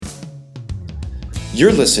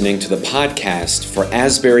You're listening to the podcast for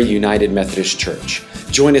Asbury United Methodist Church.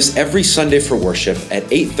 Join us every Sunday for worship at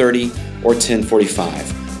 8:30 or 10:45.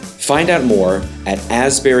 Find out more at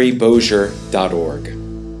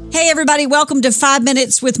asburybossier.org. Hey everybody, welcome to 5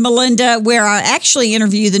 Minutes with Melinda, where I actually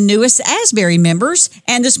interview the newest Asbury members.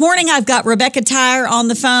 And this morning I've got Rebecca Tyre on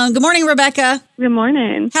the phone. Good morning, Rebecca. Good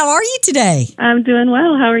morning. How are you today? I'm doing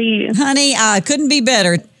well. How are you? Honey, I couldn't be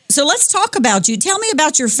better. So let's talk about you. Tell me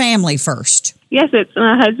about your family first. Yes, it's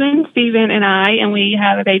my husband, Stephen, and I, and we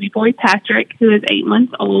have a baby boy, Patrick, who is 8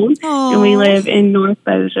 months old, and we live in North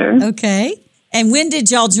Bossier. Okay. And when did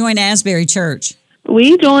y'all join Asbury Church?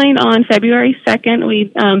 We joined on February 2nd.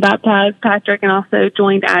 We baptized Patrick and also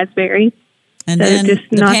joined Asbury. And so then the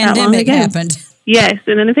pandemic happened. Yes,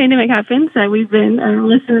 and then the pandemic happened, so we've been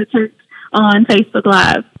listening to church on Facebook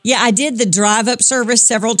Live. Yeah, I did the drive-up service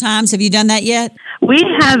several times. Have you done that yet? We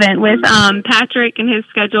haven't. With Patrick and his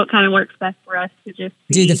schedule, it kind of works best for us to just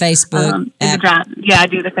do the Facebook. Yeah,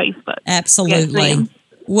 do the Facebook. Absolutely. Yes,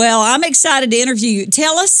 well, I'm excited to interview you.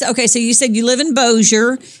 Tell us, okay, so you said you live in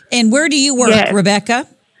Bossier, and where do you work, yes. Rebecca?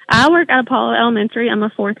 I work at Apollo Elementary. I'm a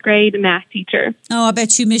 4th grade math teacher. Oh, I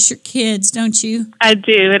bet you miss your kids, don't you? I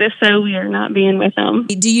do. It is so weird not being with them.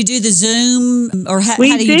 Do you do the Zoom, or how do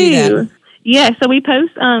you do that? Yeah, so we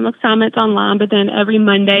post assignments online, but then every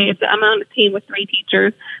Monday, I'm on a team with 3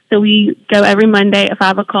 teachers, so we go every Monday at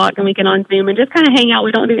 5 o'clock and we get on Zoom and just kind of hang out.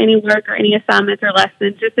 We don't do any work or any assignments or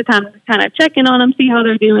lessons, just a time to kind of check in on them, see how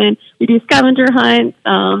they're doing. We do scavenger hunts,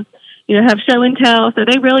 have show and tell, so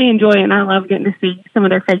they really enjoy it, and I love getting to see some of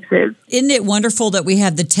their faces. Isn't it wonderful that we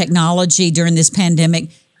have the technology during this pandemic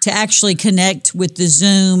to actually connect with the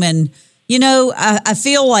Zoom? And I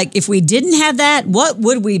feel like if we didn't have that, what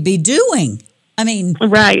would we be doing? I mean,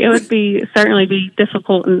 right. It would certainly be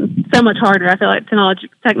difficult and so much harder. I feel like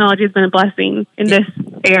technology has been a blessing in this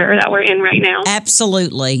era that we're in right now.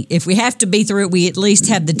 Absolutely. If we have to be through it, we at least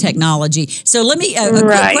have the technology. So let me, a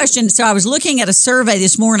quick question. So I was looking at a survey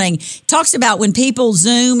this morning. It talks about when people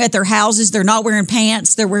Zoom at their houses, they're not wearing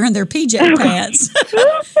pants, they're wearing their PJ pants.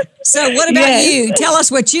 So what about you? Tell us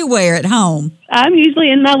what you wear at home. I'm usually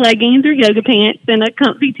in my leggings or yoga pants and a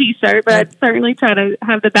comfy T-shirt, but I certainly try to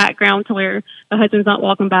have the background to where my husband's not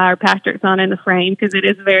walking by or Patrick's not in the frame because it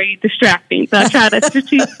is very distracting. So I try to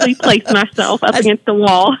strategically place myself up against the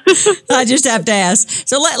wall. I just have to ask.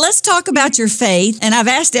 So let's talk about your faith. And I've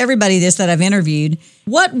asked everybody this that I've interviewed.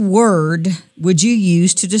 What word would you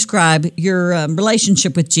use to describe your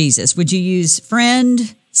relationship with Jesus? Would you use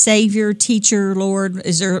friend, Savior, teacher, Lord?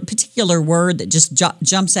 Is there a particular word that just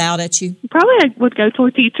jumps out at you? Probably I would go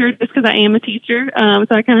toward teacher just because I am a teacher. So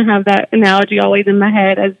I kind of have that analogy always in my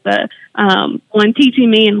head as the one teaching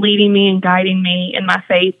me and leading me and guiding me in my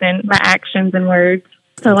faith and my actions and words.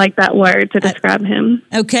 So I like that word to describe him.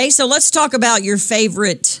 Okay, so let's talk about your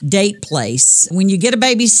favorite date place. When you get a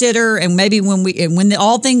babysitter and maybe when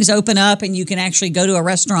all things open up and you can actually go to a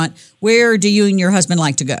restaurant, where do you and your husband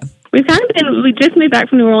like to go? We just moved back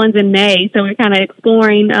from New Orleans in May, so we're kind of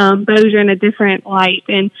exploring Bossier in a different light.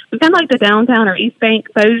 And we kind of like the downtown or East Bank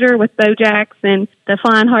Bossier with Bojack's and the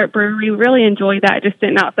Flying Heart Brewery. We really enjoyed that, just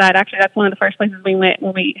sitting outside. Actually, that's one of the first places we went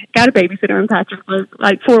when we got a babysitter, and Patrick was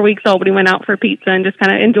like 4 weeks old, but he went out for pizza and just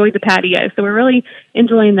kind of enjoyed the patio. So we're really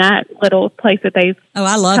enjoying that little place that they've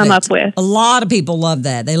come up with. A lot of people love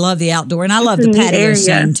that. They love the outdoor, and I love the patio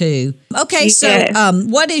scene too. Okay, so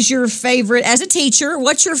what is your favorite, as a teacher,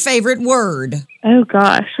 what's your favorite word? Oh,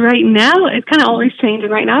 gosh. Right now, it's kind of always changing.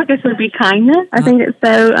 Right now, I guess it would be kindness. I think it's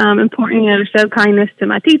so important, to show kindness to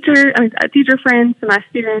my teacher friends, to my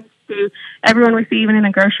students, to everyone we see, even in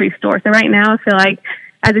a grocery store. So right now, I feel like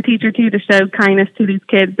as a teacher, too, to show kindness to these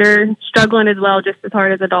kids. They're struggling as well, just as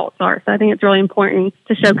hard as adults are. So I think it's really important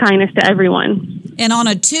to show kindness to everyone. And on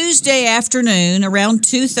a Tuesday afternoon, around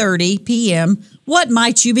 2:30 p.m., what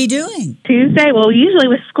might you be doing? Tuesday? Well, usually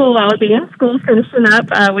with school, I would be in school finishing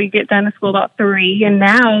up. We get done to school about 3, and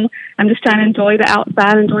now I'm just trying to enjoy the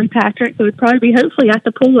outside, enjoy Patrick. So we'd probably be hopefully at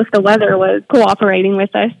the pool if the weather was cooperating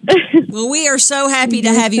with us. Well, we are so happy to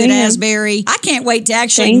have you at Asbury. I can't wait to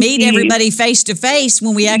actually meet everybody face to face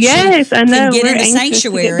when we actually can get in the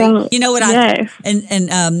sanctuary. You know what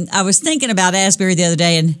I was thinking about Asbury the other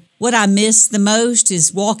day, and what I miss the most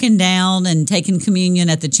is walking down and taking communion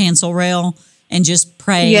at the chancel rail and just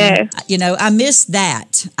praying. Yes. I miss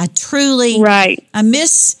that. I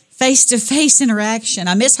miss face-to-face interaction.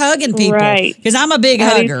 I miss hugging people because I'm a big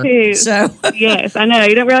hugger. Too. So yes, I know.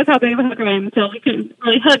 You don't realize how big of a hugger I am until we couldn't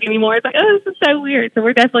really hug anymore. It's like, oh, this is so weird. So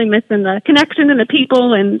we're definitely missing the connection and the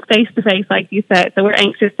people and face-to-face, like you said. So we're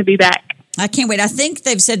anxious to be back. I can't wait. I think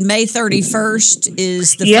they've said May 31st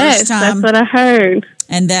is the yes, first time. That's what I heard.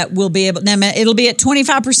 and that we'll be able. Now, it'll be at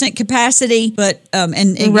 25% capacity, but and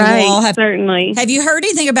right, we'll all have. Certainly. Have you heard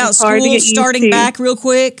anything about school starting back real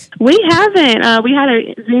quick? We haven't. We had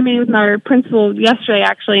a Zoom meeting with our principal yesterday,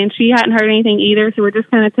 actually, and she hadn't heard anything either. So we're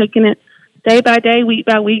just kind of taking it day by day, week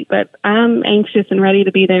by week. But I'm anxious and ready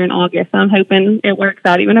to be there in August. I'm hoping it works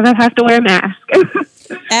out, even if I have to wear a mask.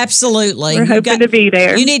 Absolutely. We're hoping to be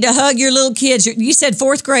there. You need to hug your little kids. You said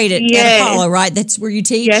 4th grade at Apollo, right? That's where you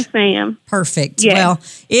teach? Yes, ma'am. Perfect. Yes. Well,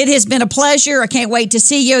 it has been a pleasure. I can't wait to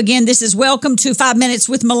see you again. This is Welcome to 5 Minutes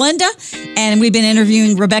with Melinda, and we've been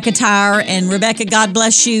interviewing Rebecca Tyre. And Rebecca, God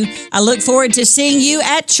bless you. I look forward to seeing you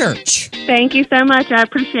at church. Thank you so much. I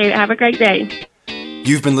appreciate it. Have a great day.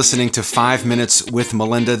 You've been listening to 5 Minutes with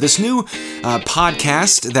Melinda, this new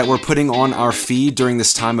podcast that we're putting on our feed during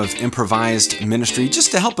this time of improvised ministry, just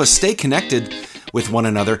to help us stay connected with one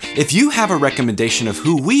another. If you have a recommendation of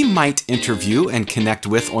who we might interview and connect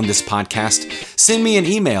with on this podcast, send me an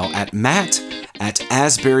email at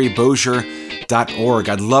matt@asburybossier.org.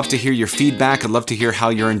 I'd love to hear your feedback. I'd love to hear how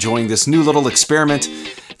you're enjoying this new little experiment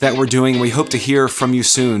that we're doing. We hope to hear from you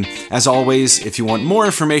soon. As always, if you want more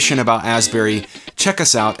information about Asbury, check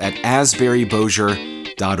us out at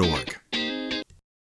asburybossier.org.